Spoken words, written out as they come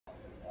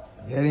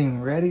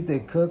Getting ready to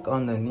cook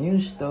on the new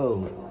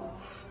stove.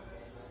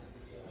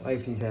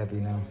 Wifey's happy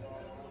now.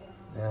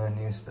 Got a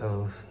new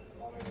stove.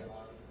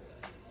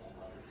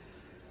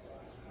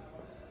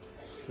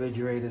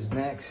 Refrigerator's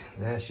next.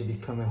 That should be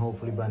coming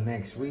hopefully by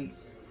next week.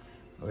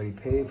 Already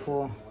paid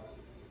for.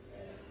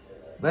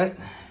 But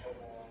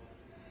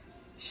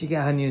she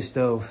got her new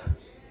stove.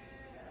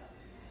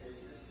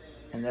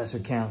 And that's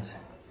what counts.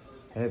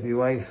 Happy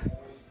wife,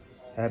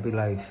 happy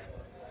life.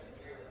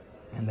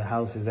 And the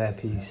house is at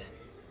peace.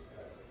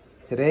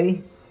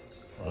 Today,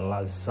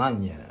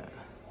 lasagna.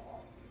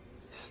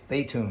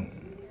 Stay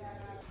tuned.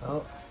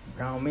 Oh,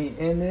 ground meat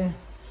in there.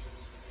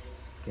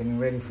 Getting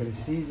ready for the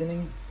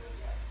seasoning.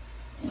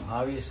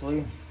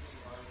 Obviously,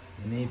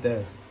 you need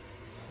to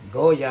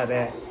Goya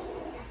that.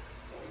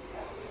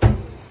 You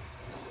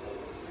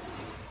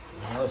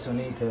also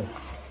need to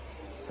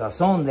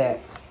sazon that.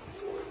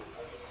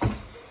 And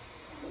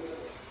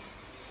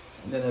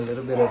then a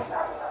little bit of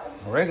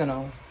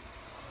oregano.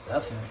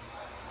 Definitely.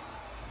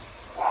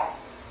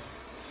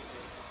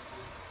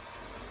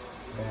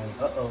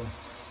 And uh-oh.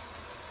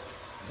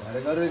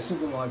 Gotta go to the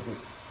supermarket.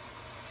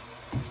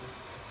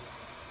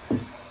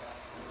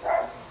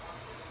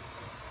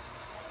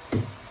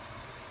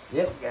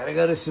 Yep, gotta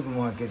go to the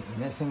supermarket.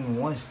 Missing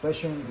one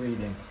special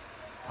ingredient.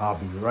 I'll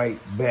be right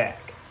back.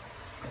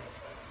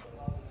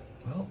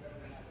 Well,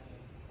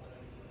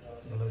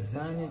 the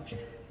lasagna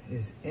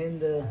is in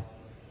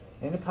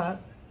the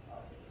pot.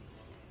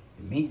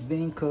 The meat's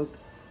being cooked.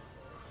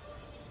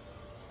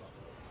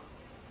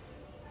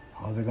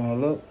 How's it gonna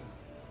look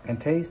and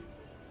taste?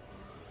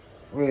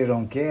 Really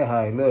don't care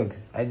how it looks.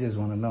 I just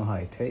want to know how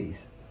it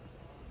tastes.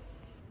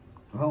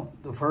 Well,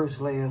 the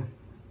first layer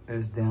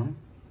is done.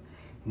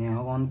 Now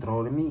I'm gonna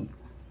throw the meat.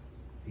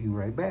 Be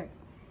right back.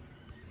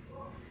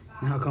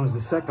 Now comes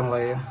the second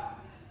layer.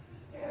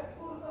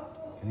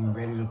 Getting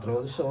ready to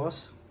throw the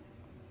sauce,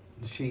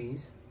 the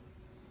cheese,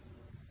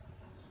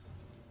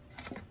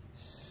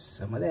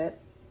 some of that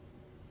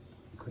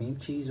cream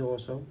cheese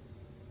also.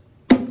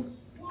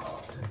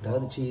 The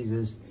other cheese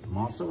is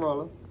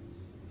mozzarella.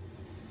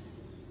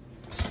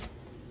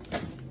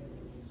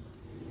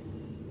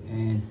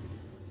 And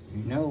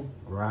you know,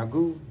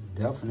 ragu,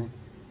 definitely.